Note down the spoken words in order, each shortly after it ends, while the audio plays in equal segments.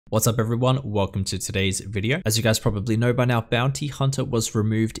What's up everyone, welcome to today's video. As you guys probably know by now, Bounty Hunter was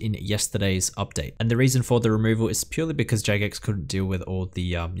removed in yesterday's update. And the reason for the removal is purely because Jagex couldn't deal with all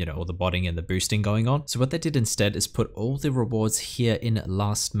the, all the botting and the boosting going on. So what they did instead is put all the rewards here in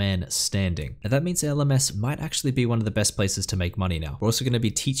Last Man Standing. And that means LMS might actually be one of the best places to make money now. We're also going to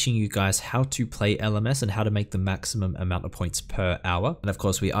be teaching you guys how to play LMS and how to make the maximum amount of points per hour. And of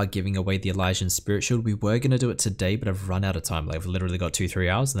course, we are giving away the ELYSIAN Spirit Shield. We were going to do it today, but I've run out of time. Like, I've literally got 2-3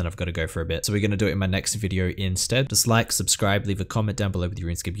 hours and then I've got to go for a bit. So we're going to do it in my next video instead. Just like, subscribe, leave a comment down below with your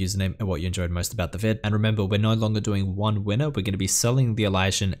RuneScape username and what you enjoyed most about the vid. And remember, we're no longer doing one winner. We're going to be selling the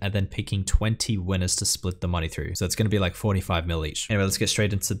ELYSIAN and then picking 20 winners to split the money through. So it's going to be like 45 mil each. Anyway, let's get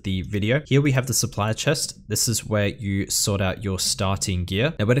straight into the video. Here we have the supplier chest. This is where you sort out your starting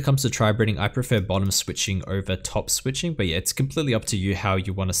gear. Now, when it comes to tri breeding, I prefer bottom switching over top switching, but yeah, it's completely up to you how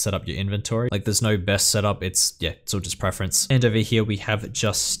you want to set up your inventory. Like, there's no best setup. It's all just preference. And over here we have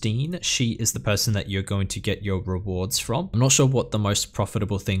Justine. She is the person that you're going to get your rewards from. I'm not sure what the most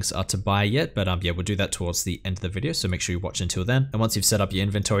profitable things are to buy yet, but yeah, we'll do that towards the end of the video. So make sure you watch until then. And once you've set up your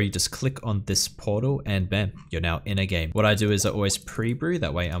inventory, you just click on this portal and bam, you're now in a game. What I do is I always pre-brew.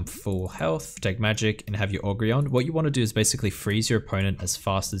 That way I'm full health, take magic and have your augury on. What you want to do is basically freeze your opponent as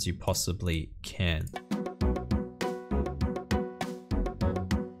fast as you possibly can.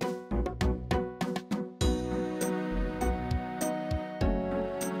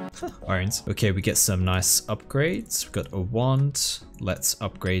 Irons. Okay, we get some nice upgrades. We've got a wand. Let's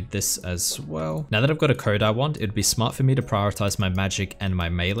upgrade this as well. Now that I've got a Kodai wand, it'd be smart for me to prioritize my magic and my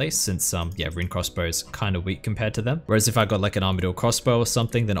melee since rune crossbow is kind of weak compared to them. Whereas if I got like an armadillo crossbow or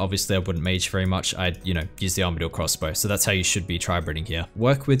something, then obviously I wouldn't mage very much. I'd, use the armadillo crossbow. So that's how you should be tri-breeding here.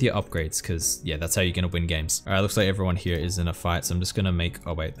 Work with your upgrades because yeah, that's how you're going to win games. All right, looks like everyone here is in a fight. So I'm just going to make,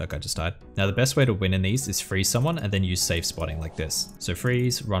 oh wait, that guy just died. Now the best way to win in these is freeze someone and then use safe spotting like this. So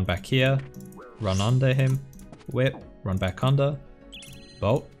freeze, run back here, run under him, whip, run back under,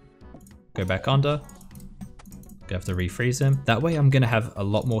 bolt, go back under, gonna have to refreeze him. That way I'm gonna have a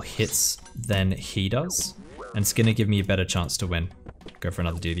lot more hits than he does, and it's gonna give me a better chance to win. Go for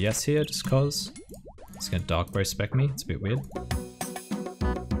another DDS here, just cause. It's gonna dark bow spec me, it's a bit weird.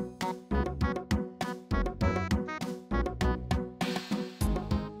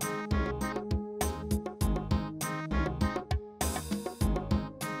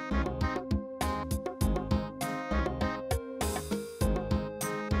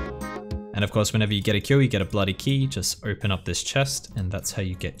 And of course, whenever you get a kill, you get a bloody key. Just open up this chest and that's how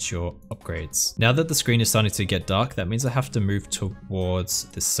you get your upgrades. Now that the screen is starting to get dark, that means I have to move towards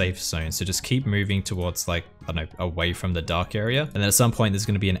the safe zone. So just keep moving towards, like, I don't know, away from the dark area. And then at some point there's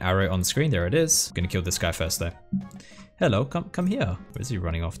going to be an arrow on the screen. There it is. I'm going to kill this guy first though. Hello, come here. Where's he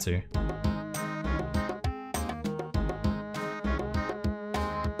running off to?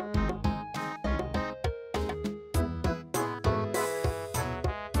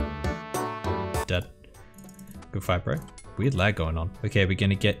 Dead. Good fight, bro. Weird lag going on. Okay, we're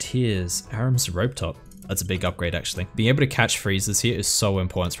gonna get here's Aram's rope top. That's a big upgrade actually. Being able to catch freezes here is so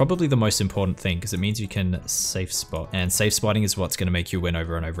important. It's probably the most important thing because it means you can safe spot. And safe spotting is what's gonna make you win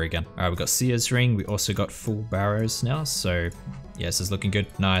over and over again. All right, we've got Seer's ring. We also got full barrows now. So yeah, this is looking good.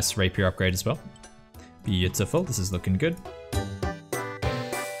 Nice rapier upgrade as well. Beautiful, this is looking good.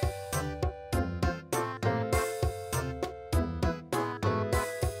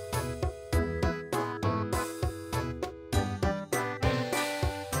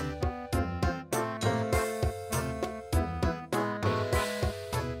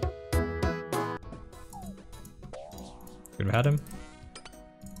 Could have had him.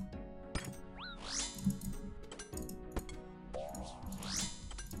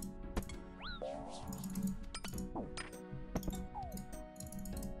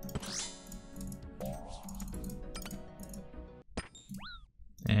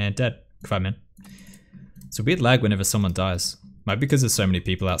 And dead. Goodbye, man. It's a weird lag whenever someone dies. Might be because there's so many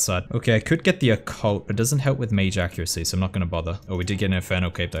people outside. Okay, I could get the occult, but it doesn't help with mage accuracy, so I'm not going to bother. Oh, we did get an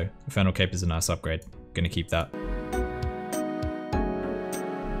infernal cape though. Infernal cape is a nice upgrade. Gonna keep that.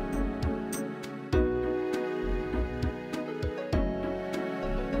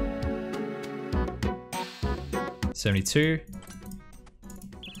 $72.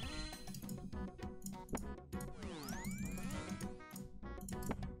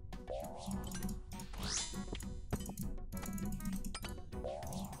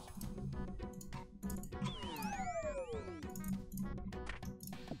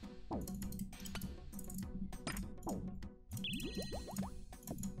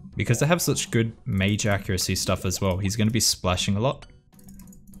 Because they have such good mage accuracy stuff as well, he's going to be splashing a lot.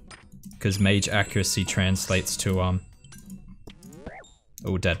 Because mage accuracy translates to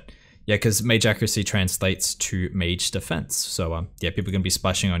Oh, dead. Yeah, because mage accuracy translates to mage defense. So yeah, people are going to be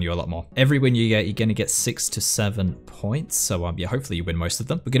splashing on you a lot more. Every win you get, you're going to get 6 to 7 points. So yeah, hopefully you win most of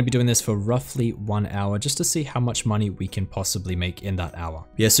them. We're going to be doing this for roughly 1 hour just to see how much money we can possibly make in that hour.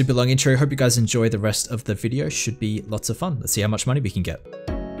 Yeah, super long intro. Hope you guys enjoy the rest of the video. Should be lots of fun. Let's see how much money we can get.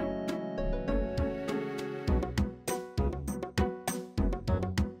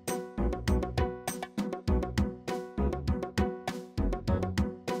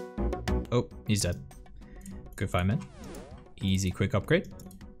 Oh, he's dead. Good fight, man. Easy, quick upgrade.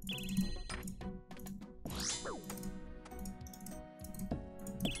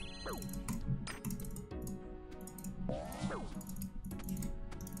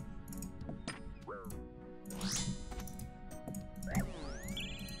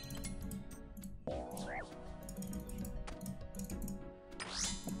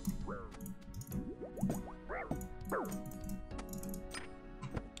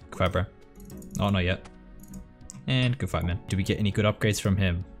 Good fight, bro. Oh, not yet. And good fight, man. Did we get any good upgrades from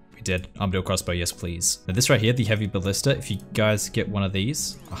him? We did. Armadillo crossbow, yes please. Now this right here, the heavy ballista, if you guys get one of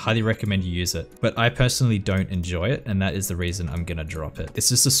these, I highly recommend you use it. But I personally don't enjoy it, and that is the reason I'm gonna drop it. It's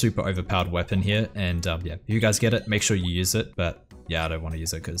just a super overpowered weapon here, and yeah, if you guys get it, make sure you use it, but yeah, I don't want to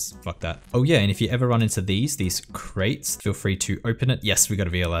use it because fuck that. Oh yeah, and if you ever run into these crates, feel free to open it. Yes, we got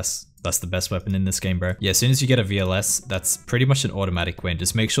a VLS. That's the best weapon in this game, bro. Yeah, as soon as you get a VLS, that's pretty much an automatic win.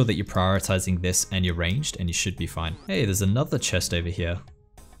 Just make sure that you're prioritizing this and you're ranged and you should be fine. Hey, there's another chest over here.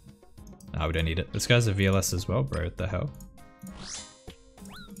 Nah, we don't need it. This guy's a VLS as well, bro. What the hell?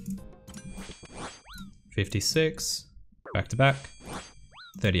 56. Back to back.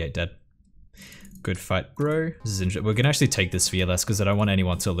 38 dead. Good fight, bro. This is interesting. We're gonna actually take this VLS because I don't want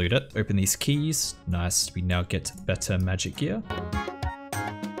anyone to loot it. Open these keys. Nice. We now get better magic gear.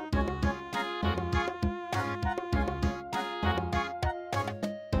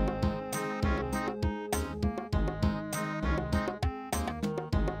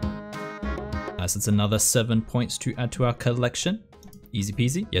 Nice, it's another 7 points to add to our collection. Easy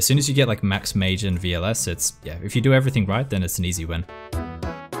peasy. Yeah, as soon as you get like max mage and VLS, it's, yeah, if you do everything right, then it's an easy win.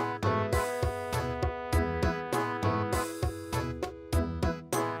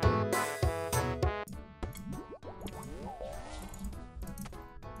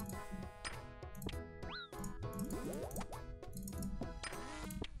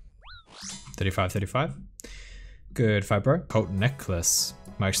 $35. Good fight, bro. Occult necklace.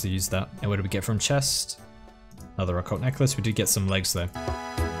 Might actually use that. And what did we get from chest? Another occult necklace. We did get some legs though.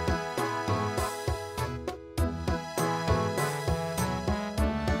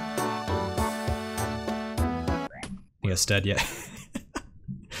 Yes, dead, yeah.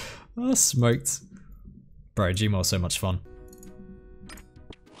 Oh, smoked. Bro, Gmor's so much fun.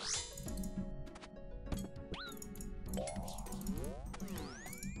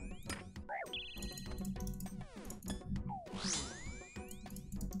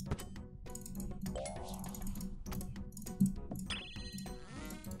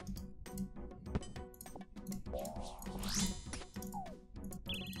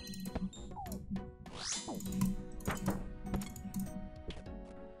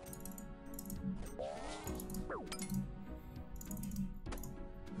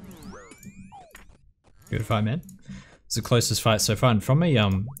 Good fight, man. It's the closest fight so far, and from a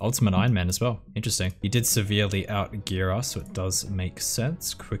ultimate Iron Man as well. Interesting. He did severely out gear us, so it does make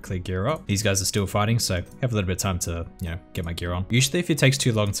sense. Quickly gear up. These guys are still fighting, so I have a little bit of time to, you know, get my gear on. Usually if it takes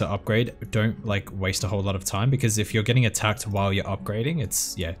too long to upgrade, don't like waste a whole lot of time, because if you're getting attacked while you're upgrading,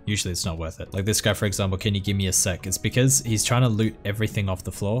 it's, yeah, usually it's not worth it. Like this guy, for example, can you give me a sec? It's because he's trying to loot everything off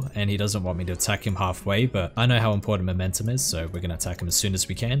the floor and he doesn't want me to attack him halfway, but I know how important momentum is, so we're gonna attack him as soon as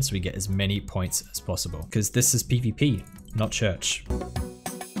we can so we get as many points as possible. Because this is PvP. Not church.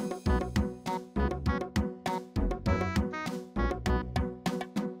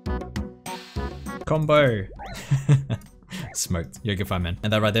 Combo. Smoked. You're a good fight, man.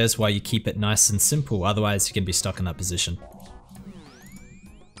 And that right there is why you keep it nice and simple. Otherwise, you can be stuck in that position.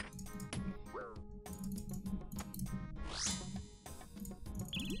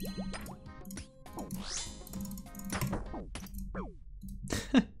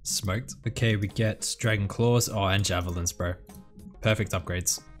 Smoked. Okay, we get Dragon Claws. Oh, and Javelins, bro. Perfect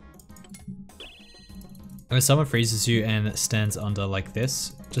upgrades. And when someone freezes you and stands under like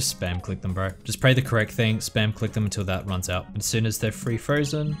this, just spam click them, bro. Just pray the correct thing, spam click them until that runs out. As soon as they're free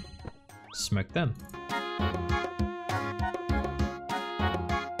frozen, smoke them.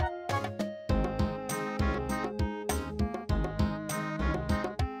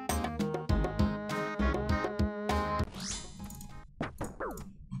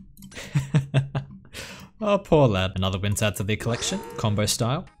 Oh, poor lad. Another win to add to the collection, combo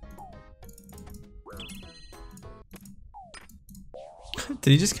style. Did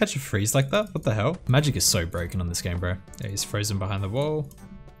he just catch a freeze like that? What the hell? Magic is so broken on this game, bro. Yeah, he's frozen behind the wall.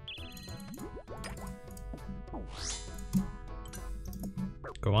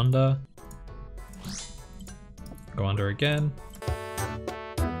 Go under. Go under again.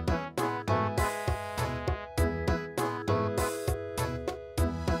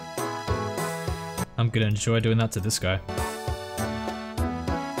 I'm gonna enjoy doing that to this guy.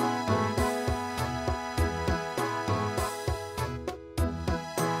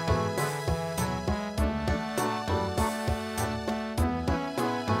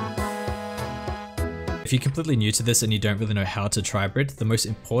 If you're completely new to this and you don't really know how to tribrid, the most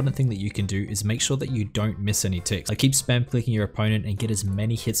important thing that you can do is make sure that you don't miss any ticks. Like keep spam clicking your opponent and get as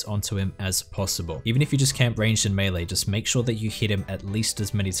many hits onto him as possible. Even if you just camp ranged and melee, just make sure that you hit him at least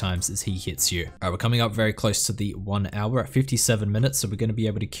as many times as he hits you. Alright, we're coming up very close to the 1 hour at 57 minutes, so we're going to be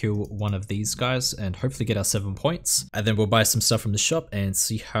able to kill one of these guys and hopefully get our 7 points. And then we'll buy some stuff from the shop and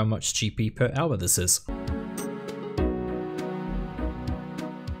see how much GP per hour this is.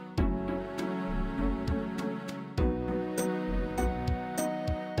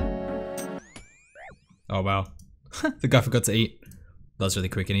 Oh wow, the guy forgot to eat. That was really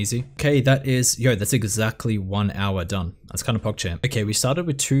quick and easy. Okay, that's exactly 1 hour done. That's kind of PogChamp. Okay, we started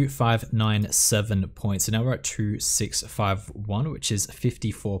with 2597 points, and now we're at 2651, which is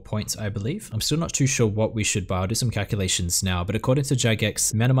 54 points, I believe. I'm still not too sure what we should buy. I'll do some calculations now, but according to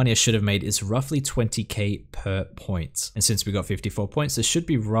Jagex, the amount of money I should have made is roughly 20k per point. And since we got 54 points, it should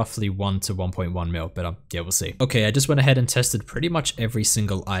be roughly 1 to 1.1 mil, but yeah, we'll see. Okay, I just went ahead and tested pretty much every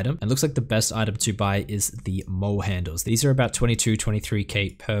single item, and looks like the best item to buy is the mole handles. These are about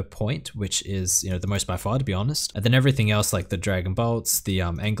 23k per point, which is, the most by far, to be honest. And then everything else, like the dragon bolts, the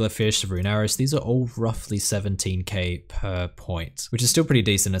anglerfish, the rune arrows, these are all roughly 17k per point, which is still pretty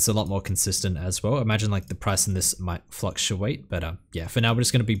decent. It's a lot more consistent as well. Imagine like the price in this might fluctuate, but yeah, for now we're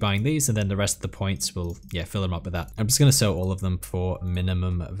just going to be buying these, and then the rest of the points will fill them up with that. I'm just going to sell all of them for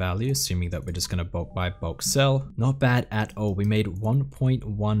minimum value, assuming that we're just going to bulk buy, bulk sell. Not bad at all. We made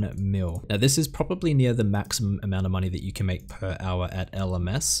 1.1 mil. Now this is probably near the maximum amount of money that you can make per hour at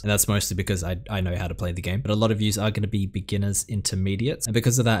LMS, and that's mostly because I know how to play the game, but a lot of yous are going to be beginners, intermediates, and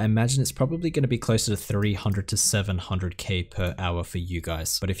because of that I imagine it's probably going to be closer to 300 to 700k per hour for you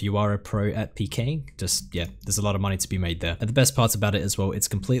guys. But if you are a pro at PKing, there's a lot of money to be made there. And the best parts about it as well, it's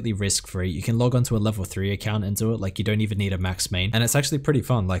completely risk-free. You can log onto a level 3 account and do it. Like, you don't even need a max main, and it's actually pretty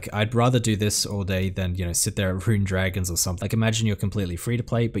fun. Like, I'd rather do this all day than sit there at Rune Dragons or something. Like, imagine you're completely free to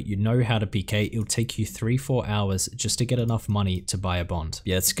play, but you know how to PK. It'll take you 3-4 hours just to get enough money to buy a bond.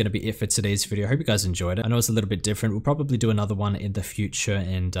 Yeah, that's gonna be it for today's video. I hope you guys enjoyed it. I know it's a little bit different. We'll probably do another one in the future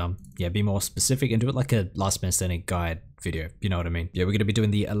and be more specific and do it like a last man standing guide video, you know what I mean? Yeah, we're gonna be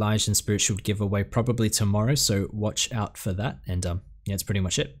doing the ELYSIAN spiritual giveaway probably tomorrow, so watch out for that. And yeah, that's pretty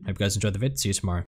much it. Hope you guys enjoyed the vid. See you tomorrow.